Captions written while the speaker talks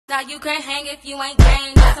Now you can't hang if you ain't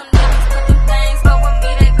gang. Got some niggas put them things, but with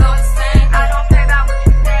me they go insane. I don't care about what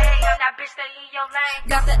you say, I'm that bitch that in your lane.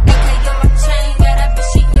 Got the AK on my chain, yeah, that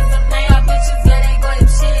bitch she is a lane. My bitches, yeah, they go them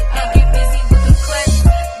shit. They get busy with the clips,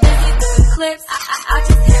 busy with the clips. I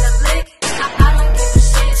just had a lick, I don't give a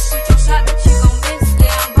shit. Shoot your shot, but you gon' miss.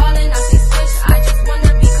 Yeah, I'm ballin', I say switch. I just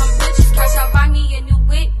wanna become rich. Cash out, buy me a new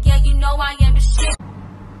whip, yeah, you know I am the shit.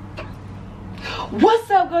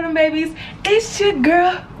 What's up, golden babies? It's your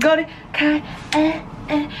girl Golden Kai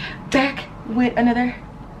and back with another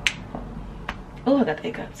I got the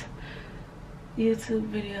hiccups YouTube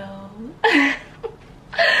video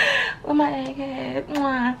with my egghead.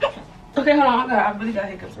 Okay, hold on, I really got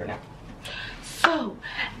hiccups right now. So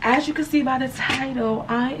as you can see by the title,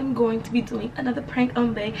 I am going to be doing another prank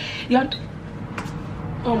on Bay. Y'all,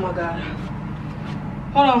 oh my god,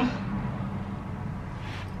 hold on.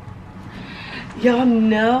 Y'all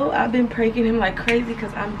know I've been pranking him like crazy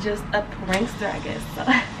because I'm just a prankster, I guess.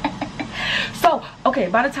 So, okay,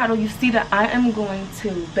 by the title, you see that I am going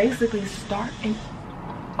to basically start and...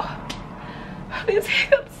 these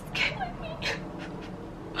hips killing me.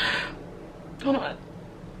 Hold on.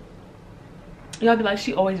 Y'all be like,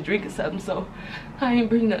 she always drinking something, so I ain't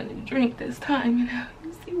bring nothing to drink this time, you know.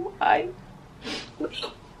 You see why?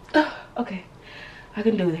 Okay, I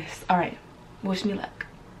can do this. All right, wish me luck.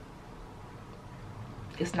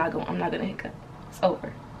 It's not going, I'm not gonna hiccup. It's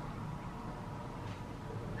over.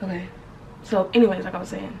 Okay. So anyways, like I was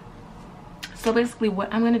saying. So basically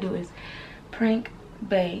what I'm gonna do is prank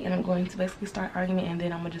Bay, and I'm going to basically start arguing, and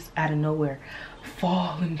then I'm gonna just out of nowhere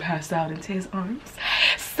fall and pass out into his arms.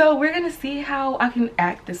 So we're gonna see how I can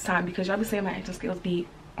act this time, because y'all be saying my acting skills be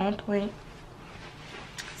on point.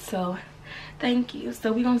 So thank you.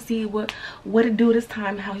 So we're gonna see what to do this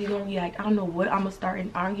time, how he gonna react. I don't know what I'm gonna start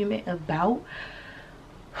an argument about.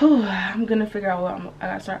 I'm gonna figure out what I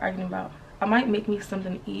gotta start arguing about. I might make me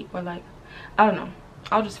something to eat, or like, I don't know,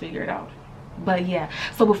 I'll just figure it out. But yeah,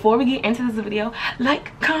 so before we get into this video,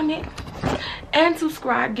 like, comment, and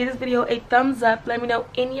subscribe. Give this video a thumbs up. Let me know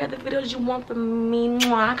any other videos you want from me,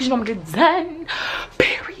 because you know I'm gonna get done,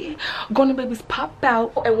 period. Golden babies pop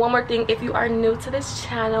out. And one more thing, if you are new to this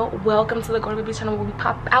channel, welcome to the Golden Baby channel, where we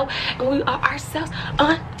pop out and we are ourselves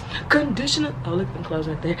unconditional. Oh, look at them clothes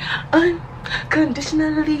right there.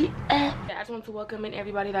 Unconditionally. I just want to welcome in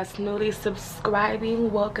everybody that's newly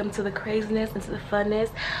subscribing. Welcome to the craziness and to the funness.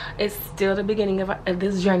 It's still the beginning of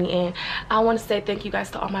this journey, and I want to say thank you guys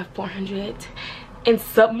to all my 400 and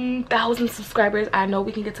something thousand subscribers. I know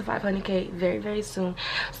we can get to 500K very, very soon.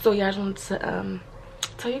 So yeah, I just want to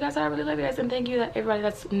tell you guys that I really love you guys, and thank you to everybody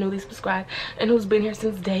that's newly subscribed and who's been here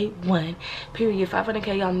since day one, period.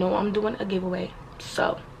 500K, y'all know I'm doing a giveaway.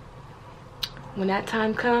 So when that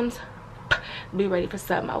time comes, be ready for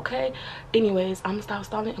something, okay? Anyways, I'm gonna stop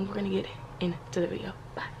stalling and we're gonna get into the video.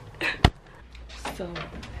 Bye. So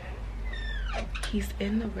he's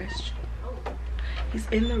in the restroom. He's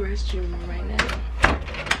in the restroom right now.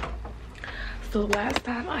 So last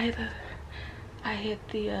time I hid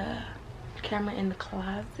the camera in the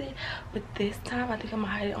closet, but this time I think I'm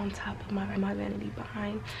gonna hide it on top of my vanity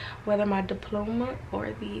behind whether my diploma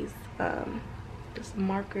or these this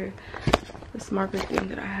marker thing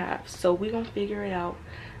that I have. So we're gonna figure it out.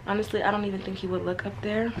 Honestly, I don't even think he would look up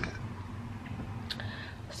there,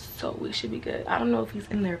 so we should be good. I don't know if he's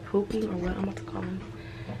in there pooping or what. I'm about to call him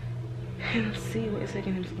and see what is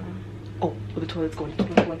taking him so long. Oh, the toilet's going.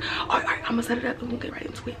 All right, I'm gonna set it up and we'll get right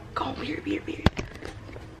into it. Go on, period.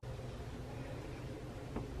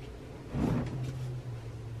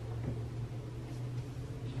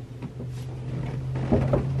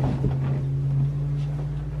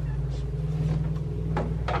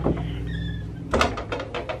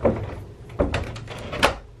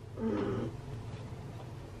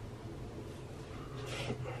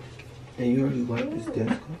 And you already wiped this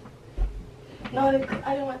desk off? No, I didn't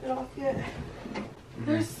wipe it off yet.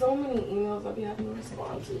 There's so many emails I'll be having to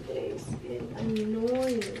respond to today. It's getting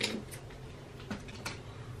annoying.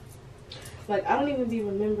 Like, I don't even be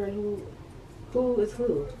remembering who is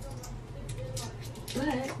who.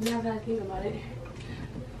 But now that I think about it,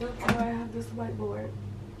 look how I have this whiteboard.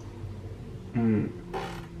 You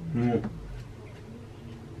need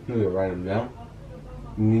to write them down?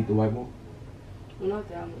 You need the whiteboard? Well, not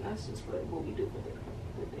that one. That's just what we do for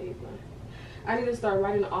the day. But I need to start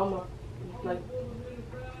writing all my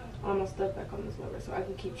stuff back on this whiteboard so I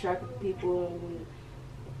can keep track of people and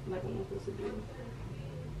like I'm supposed to do.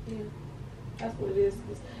 Yeah, that's what it is.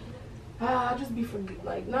 I just be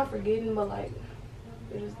not forgetting, but like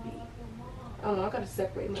it just be. I don't know. I gotta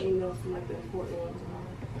separate my emails from like the important ones and all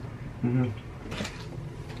that. Yeah.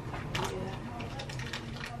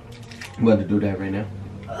 I'm about to do that right now.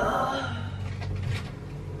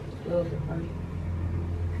 Little bit, honey.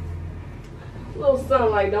 Little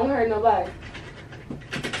sunlight, don't hurt nobody.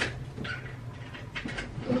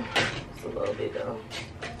 Just a little bit though.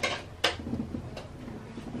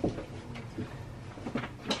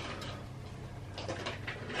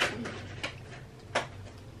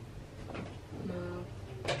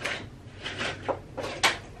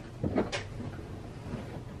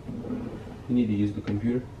 You need to use the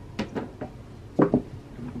computer.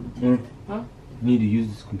 Huh? You need to use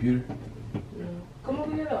this computer. No. Come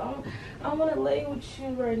over here. I want to lay with you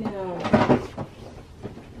right now.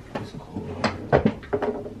 It's cold.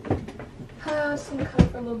 Just gonna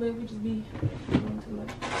cut for a little bit. We just be doing too much.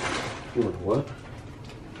 Doing what?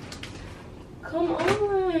 Come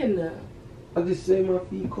on. I just say my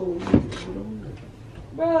feet cold.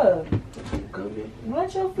 Bruh. Come in.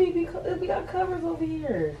 Let your feet be cold. We got covers over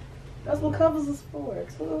here. That's what covers is for,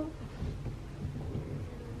 too.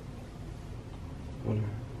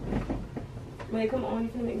 Man, come on, you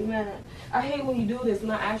finna make me mad. I hate when you do this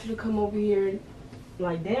and I ask you to come over here.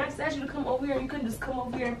 Like, damn, I just asked you to come over here. You couldn't just come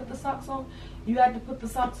over here and put the socks on. You had to put the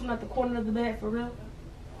socks on at the corner of the bed, for real.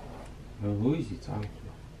 Well, who is he talking to?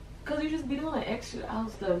 Cause you just be doing extra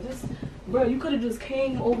out stuff. Just, bro, you could have just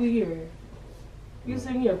came over here. You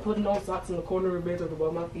sitting here putting on socks in the corner of the bed talking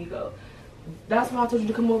about my feet go. That's why I told you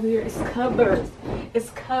to come over here. It's covers. It's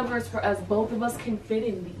covers for us. Both of us can fit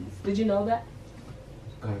in these. Did you know that?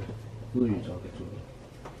 Who are you talking to?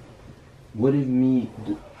 What if me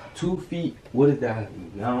 2 feet? What does that have to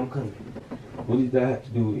do? Now I'm coming. What does that have to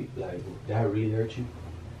do with, like, would that really hurt you?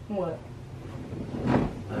 What?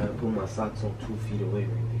 I put my socks on 2 feet away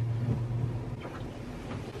right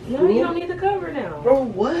there. No, you don't need the cover now. Bro,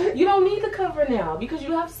 what? You don't need the cover now because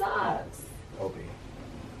you have socks. Okay.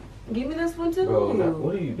 Give me this one too. Bro,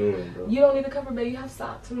 what are you doing, bro? You don't need the cover, babe. You have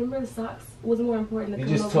socks. Remember, the socks was more important than You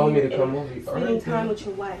coming just over told me here to come and over here. spending time with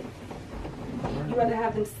your wife. You rather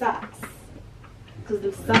have them socks. Because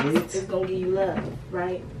them socks is going to give you love,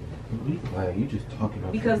 right? Like, you just talking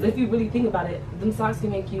about Because if you really think about it, them socks can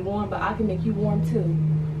make you warm, but I can make you warm too.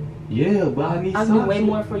 Yeah, but I need I socks. can do way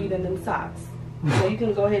more for you than them socks. So you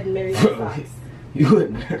can go ahead and marry them socks. You a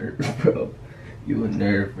nerd, bro. You a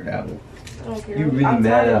nerd for that one. I don't care. You really I'm mad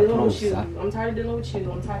tired at of dealing with socks? you. I'm tired of dealing with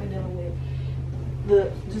you. I'm tired of dealing with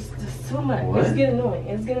the just too much. What? It's getting annoying.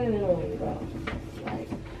 It's getting annoying, bro. Like,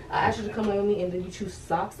 I asked you to come with me and then you choose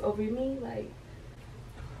socks over me. Like,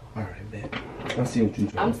 alright, man. I see what you're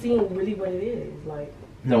trying. I'm seeing really what it is. Like,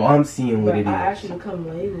 no, I'm seeing what it is. I asked you to come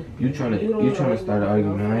lay with me. You trying to start an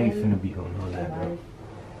argument? I ain't finna be on all that, bro.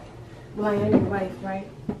 Well, I am your wife, right?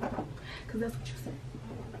 Cause that's what you said.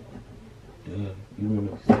 Duh, you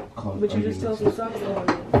wanna call? But you just chose some socks on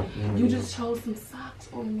me. You just chose some socks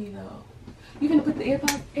on me, though. You gonna put the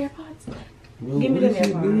AirPods? Bro, Give me them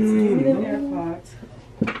AirPods. Give me them AirPods.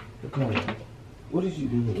 Okay. What is you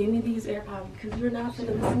doing? Give me these AirPods because you're not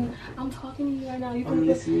gonna listen. I'm talking to you right now. I'm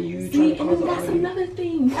listening to you. See, and then that's another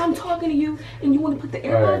thing. I'm talking to you, and you want to put the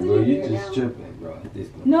AirPods in bro, your you ear just now. tripping, bro. At this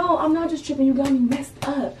point. No, I'm not just tripping. You got me messed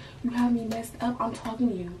up. You have me messed up. I'm talking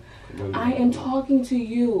to you. I am talking to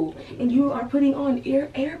you, and you are putting on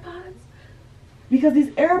AirPods because these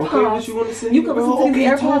AirPods. Okay, what you want to say? You can listen to these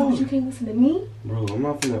AirPods, talk. but you can't listen to me. Bro, I'm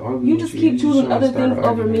not finna argue. You with just keep choosing trying to other start things an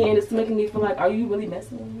over me, argument. and it's making me feel like, are you really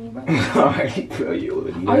messing with me, bro? Alright, bro, you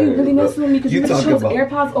a nerd, Are you really messing with me? Because you just chose about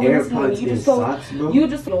AirPods over listening to me. You just socks, bro? you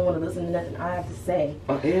just don't want to listen to nothing I have to say.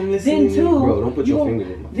 I am listening. Then two, bro, don't put your finger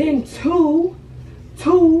in my face. Then two.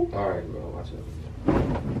 Alright, bro, watch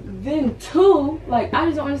out. Then two. Like, I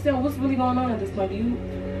just don't understand what's really going on at this point.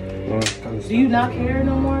 Do you not care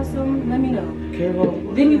no more or something? Let me know. Care about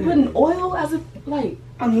what? Then you putting oil as if like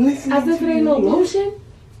I'm listening. as if it ain't no lotion.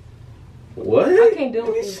 What? I can't deal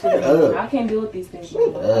with these Shut things. up. I can't deal with these things. Shut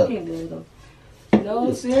I up. can't deal with them. No,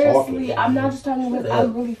 Just seriously, talking. I'm not just talking Shut with. up.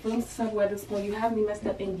 I'm really feeling some type of way at this point. You have me messed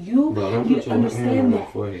up, and you Bro, don't need put to your hand on understand my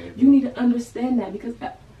that. forehead, You need to understand that because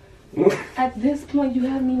at this point, you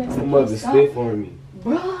have me messed My up. mother Stop. spit for me.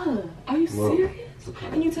 Bruh, are you Bro. serious? Okay.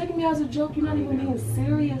 And you taking me as a joke? You're not even being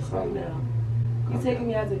serious right now. You're taking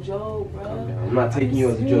me as a joke, bro. Calm down. I'm not taking you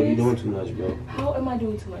as a joke. You're doing too much, bro. How am I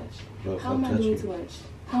doing too much? Bro, How am stop I doing touching too me. much?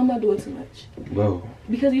 How am I doing too much? Bro,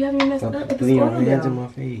 Because you have me messed stop up with the putting your squirrel hands in down. my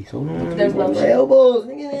face. Hold on. There's my lotion. elbows.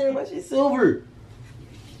 Nigga, my shit's silver.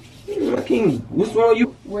 I can't. What's wrong with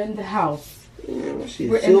you? We're in the house. Yeah, my shit's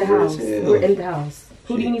We're in the silver house. as hell. We're in the house.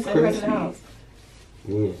 Who do you need to Shit impress in the crazy. house?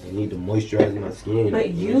 Yeah, I need to moisturize my skin. But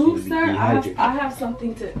you, sir, I have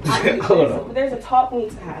something to. Hold on. There's a talk we need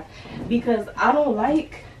to have because I don't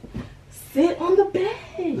like Sit on the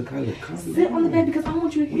bed. Look how you come. Sit on the bed because I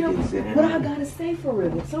want you to hear what I gotta say for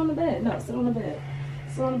real. Sit on the bed. No, sit on the bed.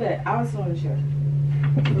 Sit on the bed. I'll sit on the chair.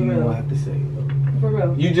 What do you have to say, bro? For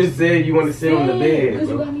real. You just said you want to sit on the bed, because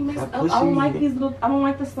you bro. got me messed up. I don't like these little. I don't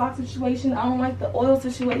like the sock situation. I don't like the oil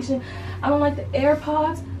situation. I don't like the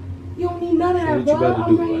AirPods. You don't need none of that, bro.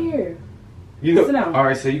 I'm right here. You know. Sit down. All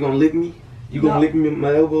right, so you gonna lick me? You gonna lick me with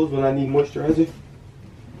my elbows when I need moisturizer?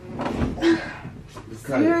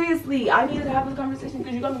 Seriously, I needed to have this conversation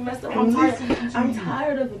because you got me messed up. I'm tired. I'm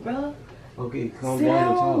tired of it, bro. Okay, calm down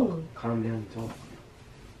and talk. Calm down and talk.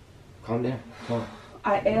 Calm down. Talk.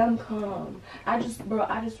 I am calm. I just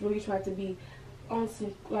really tried to be on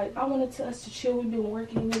some, like, I wanted us to chill. We've been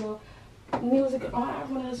working, you know, music. I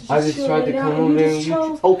wanted us to I just chill tried to come on there and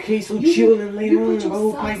you okay, so chill and lay down,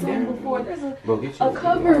 bro. Pipe down. Before. There's get a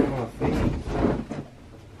cover.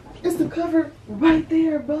 It's the cover right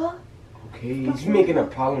there, bro. Okay, you're making a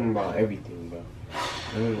problem about everything, bro.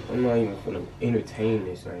 I'm not even gonna entertain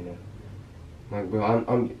this right now. Like,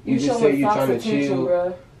 bro, you just say you're trying to chill.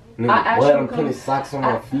 Bro. Nigga, what? I'm putting socks on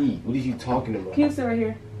my feet. What are you talking about? Can you sit right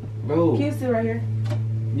here? Bro. Can you sit right here?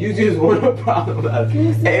 You just want a problem about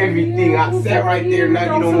everything. I sat right there,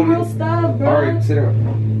 now you don't want me to. Stuff, bro. Alright, sit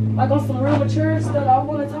down. Like on some real mature stuff, I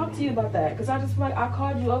want to talk to you about that. Because I just feel like I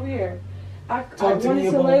called you over here. I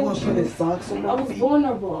wanted to lay with you. Socks on my I was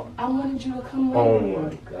vulnerable. I wanted you to come lay with me. Oh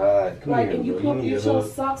my God. Come like, here, and you bro. you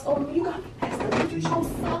chose socks over me. You got me messed up. You chose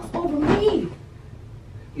socks over me.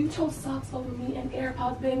 You chose socks over me and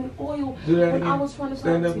AirPods, baby, oil. Do that when again. I was trying to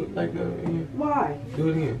stand up to you. like that again. Why? Do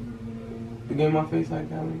it again. You get my face like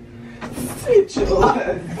that one. Sit your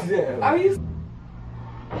ass down. Are you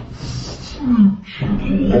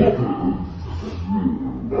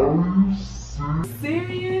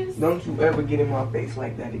serious? Don't you ever get in my face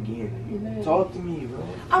like that again. Man. Talk to me, bro.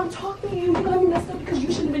 I'm talking to you. You got me messed up because you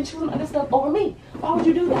shouldn't have been choosing other stuff over me. Why would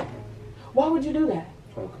you do that? Why would you do that?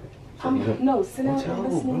 Okay. No, sit down and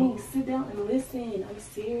listen to me. Sit down and listen. I'm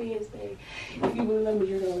serious, babe. If you really love me,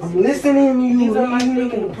 you're gonna listen. I'm listening to you. These are my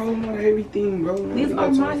making a problem out of everything, bro. These are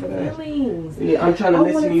my feelings. Yeah, I'm trying to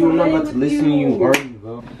listen to you. I'm not about to listen to you argue,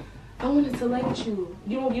 bro. I wanted to lay with you.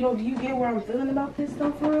 Do you get where I'm feeling about this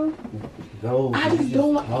stuff, for real? No, I just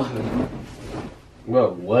don't want.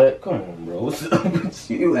 Bro, what? Come on, bro. What's up with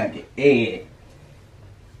you like an egg?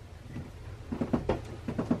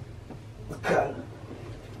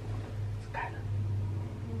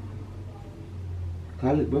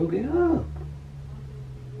 Call it, bro. Get up.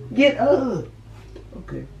 Get up.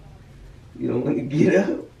 Okay. You don't want to get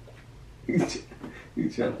up. You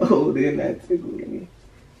trying to hold in that tickle me.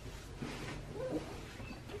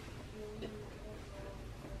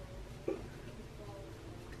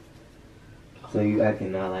 So you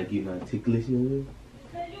acting now like you not ticklish no more?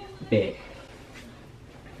 Bet.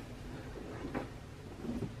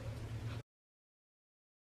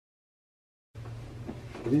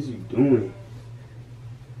 What is you doing?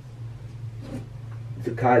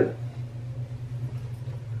 It's Kyla.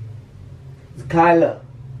 It's Kyla.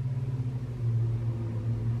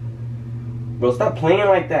 Bro, stop playing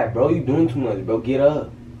like that, bro. You doing too much, bro. Get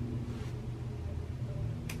up.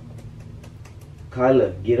 Kyla,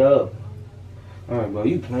 get up. Alright, bro.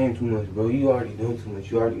 You playing too much, bro. You already doing too much.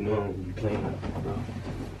 You already know you playing like that, bro.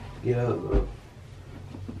 Get up, bro.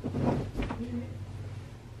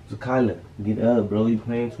 So Kyla, get up, bro. You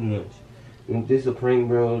playing too much. If this a prank,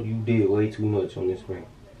 bro, you did way too much on this prank.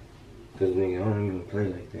 Cause nigga, I don't even play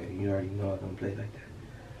like that. You already know I don't play like that.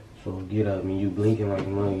 So get up, and you blinking like a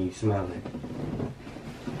mug and you smiling.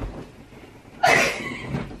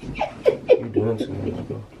 You doing too much,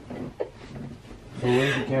 bro. So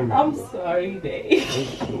where's the camera? I'm sorry, babe.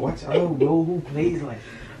 Watch out, bro. Who plays like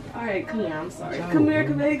that? Alright, come here. I'm sorry. Come here,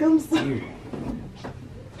 babe. I'm sorry.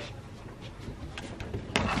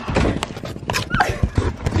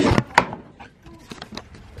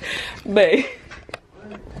 Babe.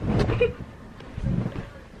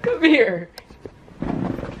 Come here.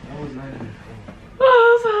 That was not even fun.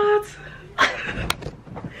 Oh, it's hot.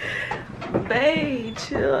 Babe,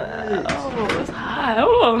 chill out. Oh, it's hot.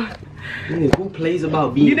 Oh. Dude, who plays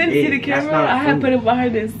about being You didn't big? see the camera? I had put it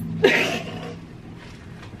behind this.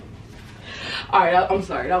 Alright, I'm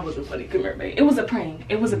sorry. That wasn't funny. Come here, babe. It was a prank.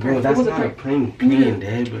 It was a prank. Bro, that's it was not a prank. playing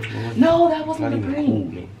dead, bro. No, that wasn't a prank. Cool,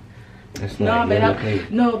 man. That's No, not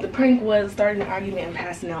babe. No, the prank was starting an argument and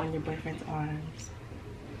passing out in your boyfriend's arms.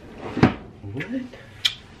 What?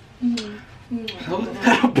 Mm-hmm. How was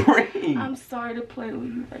that a prank? I'm sorry to play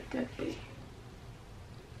with you like that, babe.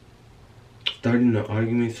 Starting an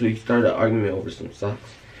argument, so you started an argument over some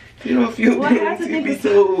socks. You know, if you're Well, doing tippy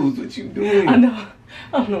toes, what you doing? I know.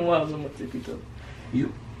 I don't know why I was on my tippy toe.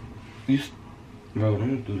 You Bro,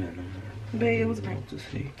 don't do that no more. Babe, it was a prank. To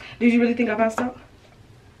see. Did you really think I passed out?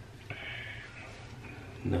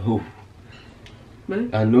 No.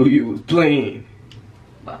 Really? I knew you was playing.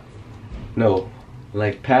 What? No.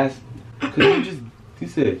 Like past. Cause you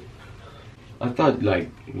said. I thought like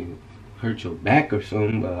you hurt your back or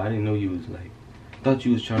something, but I didn't know you was like. I thought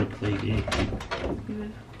you was trying to play dead.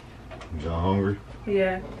 Y'all hungry?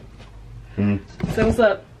 Yeah. Say what's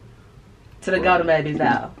up to the Golden Babies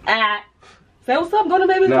out. Say what's up, Golden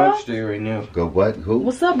Babies No, out. I'm straight right now. Go what? Who?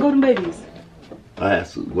 What's up, Golden Babies? I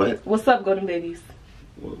asked what? What's up, Golden Babies?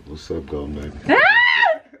 What's up, Golden Baby?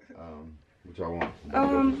 What y'all want?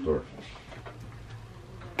 Go to the store.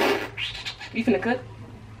 You finna cook?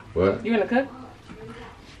 What? You finna cook?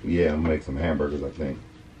 Yeah, I'm gonna make some hamburgers, I think.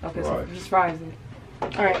 Okay, Fries. so just fries then.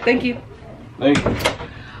 Alright, thank you. Thank you.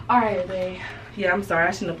 Alright, babe. Yeah, I'm sorry,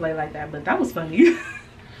 I shouldn't have played like that, but that was funny.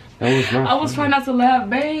 That was not I was trying not to laugh,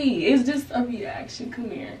 babe. It's just a reaction. Come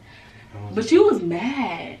here. But you was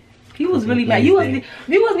mad. He was really mad. You wasn't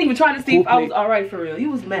even trying to see if I was alright for real. He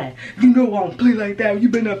was mad. You know I don't play like that. You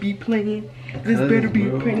better not be playing. This better be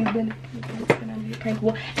a prank. This better not be a prank.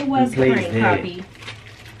 Well, it was a prank, Poppy.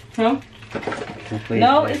 Huh?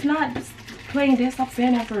 No, it's not. Just playing dead. Stop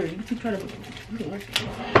saying that first. You keep trying to.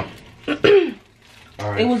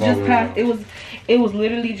 It was just past. It was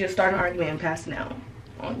literally just starting an argument and passing out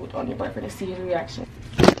on your boyfriend to see his reaction.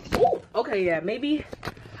 Ooh, okay, yeah, maybe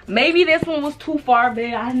this one was too far,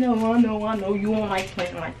 babe. I know. You don't like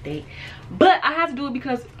playing like that, but I have to do it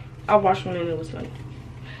because I watched one and it was funny.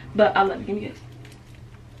 But I love you. Give me this.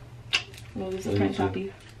 No, this is a prank,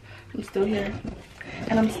 Poppy. I'm still here,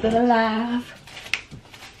 and I'm still alive,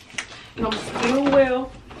 and I'm still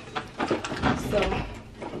well. So,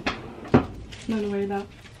 nothing to worry about.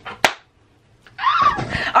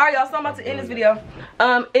 Alright, y'all, so I'm about to end this video.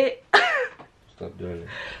 Stop doing it.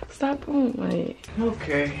 Stop doing it.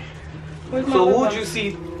 Okay. Where's my So lip who would gloss? you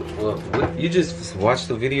see? Well, you just watch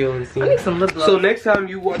the video and see. I need some lip gloss. So next time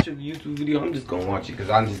you watch a YouTube video, I'm just gonna watch it because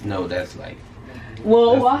I just know that's like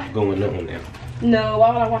Well, that's why? going on now. No,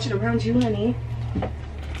 why would I watch it around you, honey?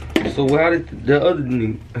 So how did the other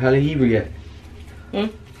nigga? How did he react?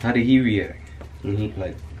 How did he react? When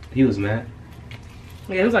he was mad.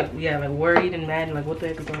 Yeah, it was like worried and mad and like, what the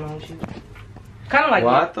heck is going on with you? Kind of like.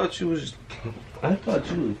 Well, I thought you was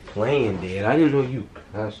playing dead. I didn't know you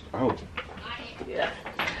passed out. Yeah.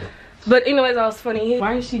 But anyways, that was funny.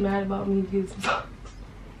 Why is she mad about me getting some socks?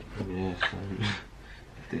 Yeah.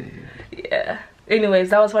 Yeah. Anyways,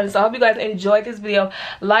 that was funny. So I hope you guys enjoyed this video.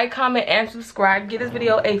 Like, comment, and subscribe. Give this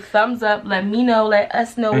video a thumbs up. Let me know. Let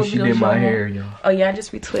us know what she videos did my y'all hair, want. y'all. Oh yeah, I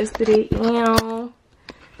just retwisted it. Ew.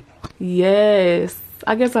 Yes.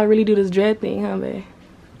 I guess I really do this dread thing, huh, babe?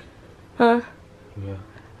 Huh? Yeah.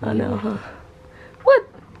 I know, huh? What?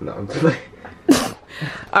 No, I'm just like.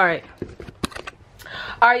 Alright,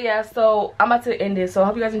 yeah, so I'm about to end it. So I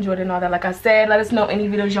hope you guys enjoyed it and all that. Like I said, let us know any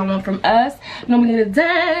videos y'all want from us. No, we need it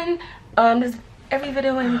done. Just every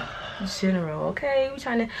video in general, okay?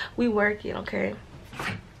 We working, okay?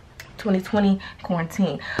 2020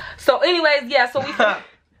 quarantine. So anyways, yeah, so we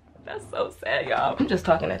that's so sad, y'all. I'm just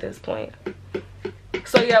talking at this point.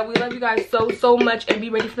 So yeah, we love you guys so much, and be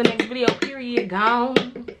ready for the next video, period.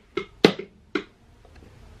 Gone.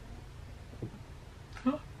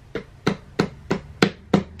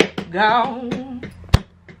 Gone.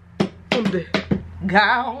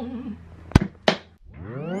 Gone.